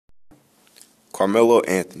Carmelo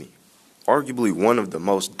Anthony, arguably one of the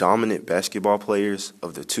most dominant basketball players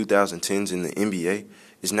of the 2010s in the NBA,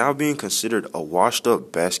 is now being considered a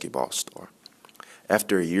washed-up basketball star.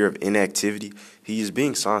 After a year of inactivity, he is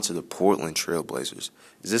being signed to the Portland Trail Blazers.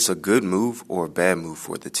 Is this a good move or a bad move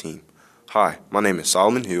for the team? Hi, my name is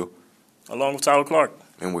Solomon Hill. Along with Tyler Clark.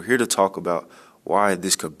 And we're here to talk about why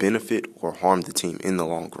this could benefit or harm the team in the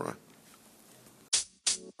long run.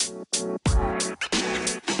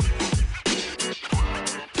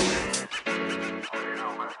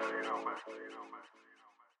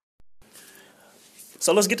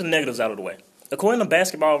 So let's get the negatives out of the way. According to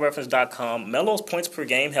BasketballReference.com, Melo's points per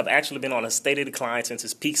game have actually been on a steady decline since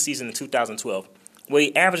his peak season in 2012, where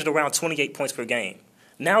he averaged around 28 points per game.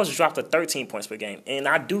 Now it's dropped to 13 points per game, and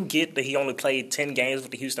I do get that he only played 10 games with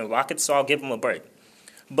the Houston Rockets, so I'll give him a break.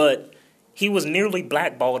 But he was nearly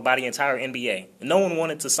blackballed by the entire NBA. No one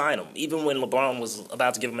wanted to sign him, even when LeBron was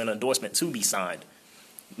about to give him an endorsement to be signed.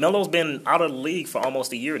 Melo's been out of the league for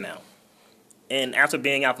almost a year now. And after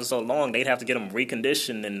being out for so long, they'd have to get him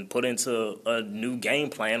reconditioned and put into a new game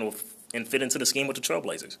plan and fit into the scheme with the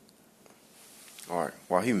Trailblazers. All right.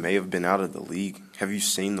 While he may have been out of the league, have you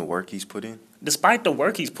seen the work he's put in? Despite the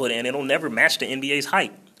work he's put in, it'll never match the NBA's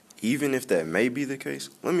hype. Even if that may be the case,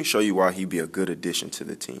 let me show you why he'd be a good addition to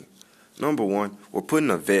the team. Number one, we're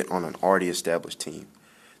putting a vet on an already established team.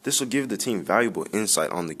 This will give the team valuable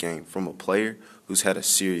insight on the game from a player who's had a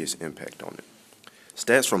serious impact on it.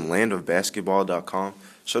 Stats from landofbasketball.com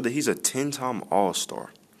show that he's a 10-time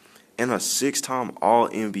All-Star and a 6-time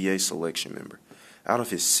All-NBA selection member. Out of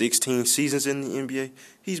his 16 seasons in the NBA,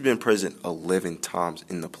 he's been present 11 times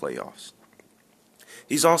in the playoffs.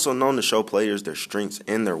 He's also known to show players their strengths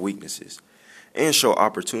and their weaknesses and show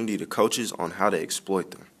opportunity to coaches on how to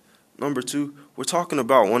exploit them. Number two, we're talking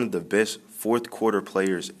about one of the best fourth-quarter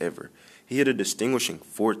players ever. He hit a distinguishing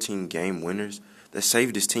 14 game winners that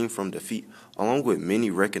saved his team from defeat, along with many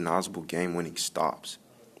recognizable game-winning stops.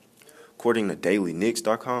 According to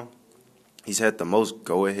DailyKnicks.com, he's had the most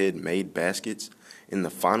go-ahead made baskets in the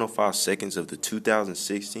final 5 seconds of the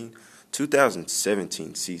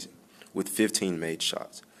 2016-2017 season, with 15 made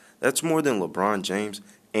shots. That's more than LeBron James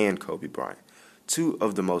and Kobe Bryant, two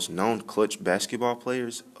of the most known clutch basketball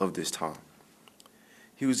players of this time.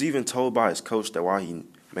 He was even told by his coach that while he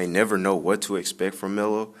may never know what to expect from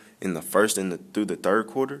Melo in the first and through the third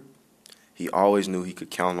quarter, he always knew he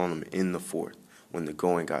could count on him in the fourth when the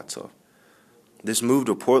going got tough. This move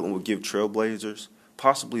to Portland would give Trailblazers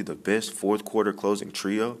possibly the best fourth-quarter closing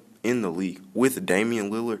trio in the league with Damian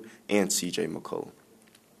Lillard and C.J. McCollum.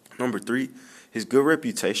 Number three, his good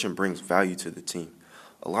reputation brings value to the team.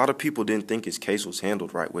 A lot of people didn't think his case was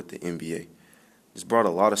handled right with the NBA. This brought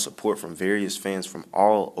a lot of support from various fans from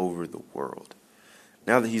all over the world.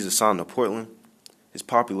 Now that he's assigned to Portland, his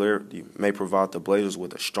popularity may provide the Blazers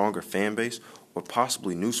with a stronger fan base or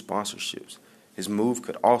possibly new sponsorships. His move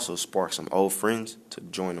could also spark some old friends to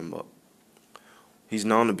join him up. He's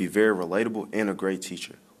known to be very relatable and a great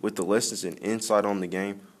teacher. With the lessons and insight on the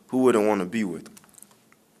game, who wouldn't want to be with him?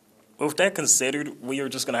 With that considered, we are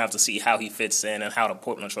just going to have to see how he fits in and how the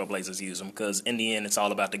Portland Trail Blazers use him, because in the end, it's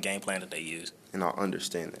all about the game plan that they use. And I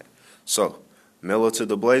understand that. So, Melo to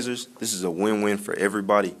the Blazers, this is a win-win for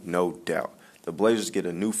everybody, no doubt. The Blazers get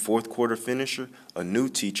a new fourth-quarter finisher, a new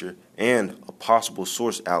teacher, and a possible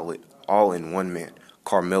source outlet all in one man,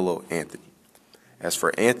 Carmelo Anthony. As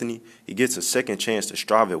for Anthony, he gets a second chance to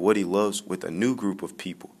strive at what he loves with a new group of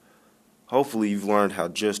people. Hopefully you've learned how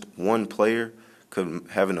just one player could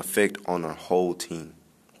have an effect on a whole team.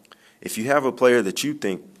 If you have a player that you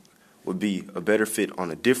think would be a better fit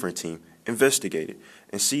on a different team, investigate it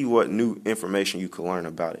and see what new information you can learn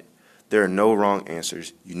about it. There are no wrong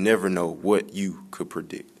answers. You never know what you could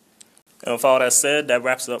predict. And with all that said, that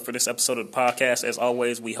wraps it up for this episode of the podcast. As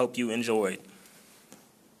always, we hope you enjoyed.